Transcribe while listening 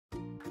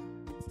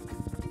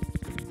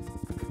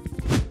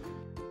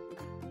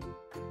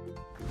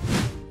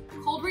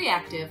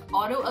reactive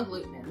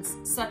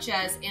autoagglutinins, such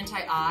as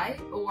anti-I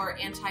or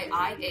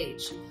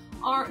anti-IH,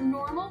 are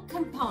normal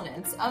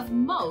components of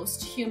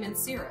most human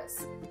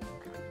seras.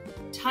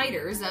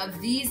 Titers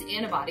of these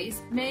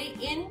antibodies may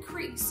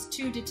increase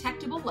to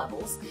detectable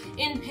levels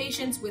in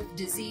patients with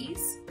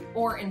disease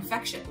or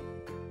infection.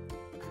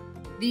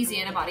 These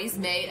antibodies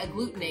may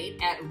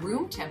agglutinate at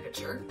room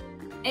temperature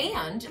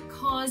and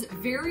cause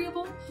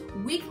variable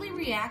weakly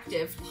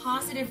reactive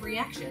positive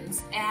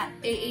reactions at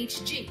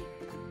AHG.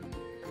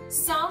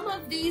 Some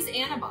of these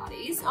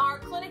antibodies are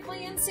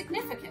clinically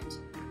insignificant,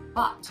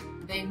 but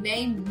they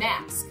may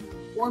mask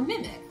or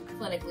mimic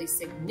clinically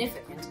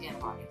significant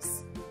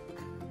antibodies.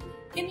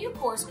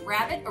 Immucor's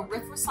rabbit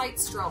erythrocyte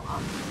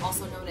stroma,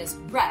 also known as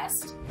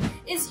REST,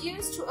 is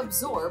used to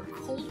absorb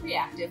cold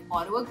reactive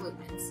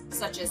autoagglutinins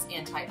such as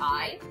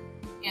anti-I,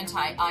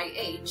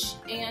 anti-IH,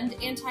 and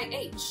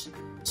anti-H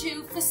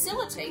to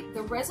facilitate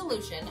the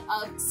resolution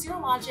of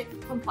serologic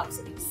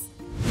complexities.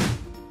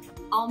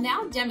 I'll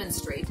now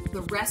demonstrate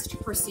the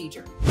REST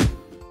procedure.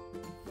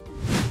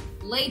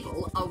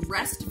 Label a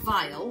REST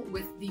vial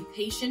with the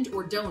patient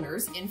or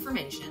donor's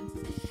information,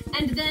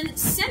 and then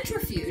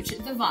centrifuge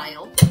the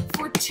vial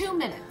for 2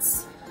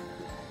 minutes.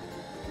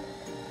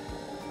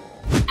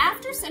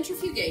 After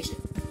centrifugation,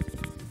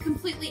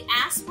 completely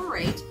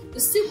aspirate the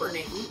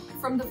supernatant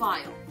from the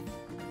vial.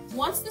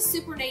 Once the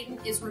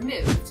supernatant is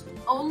removed,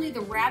 only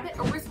the rabbit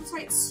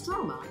erythrocyte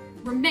stroma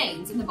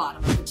remains in the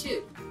bottom of the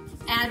tube.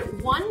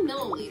 Add 1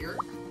 milliliter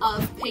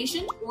of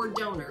patient or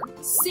donor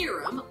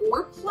serum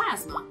or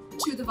plasma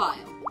to the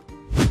vial.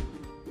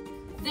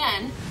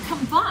 Then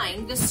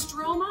combine the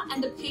stroma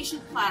and the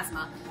patient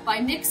plasma by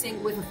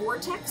mixing with a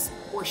vortex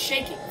or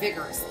shaking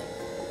vigorously.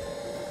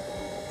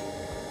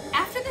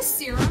 After the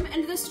serum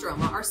and the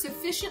stroma are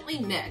sufficiently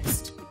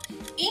mixed,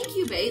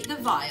 incubate the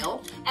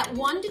vial at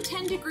 1 to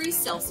 10 degrees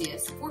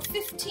Celsius for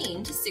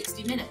 15 to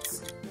 60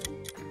 minutes.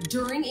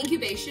 During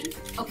incubation,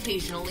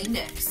 occasionally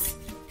mix.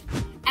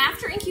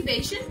 After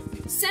incubation,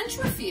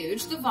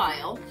 centrifuge the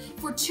vial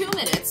for 2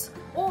 minutes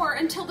or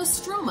until the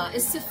stroma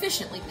is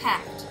sufficiently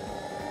packed.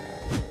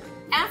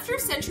 After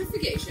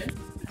centrifugation,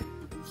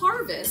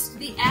 harvest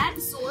the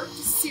adsorbed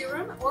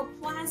serum or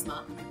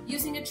plasma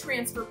using a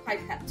transfer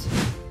pipette.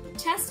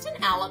 Test an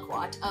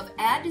aliquot of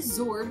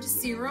adsorbed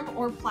serum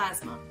or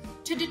plasma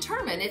to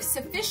determine if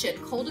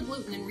sufficient cold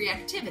agglutinin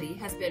reactivity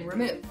has been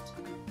removed.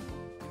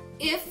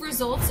 If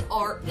results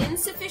are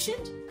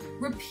insufficient,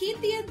 repeat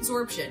the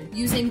adsorption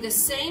using the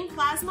same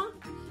plasma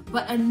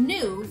but a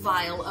new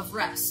vial of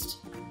REST.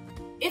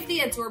 If the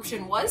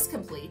adsorption was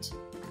complete,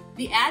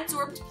 the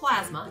adsorbed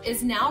plasma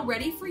is now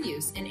ready for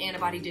use in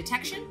antibody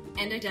detection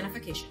and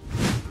identification.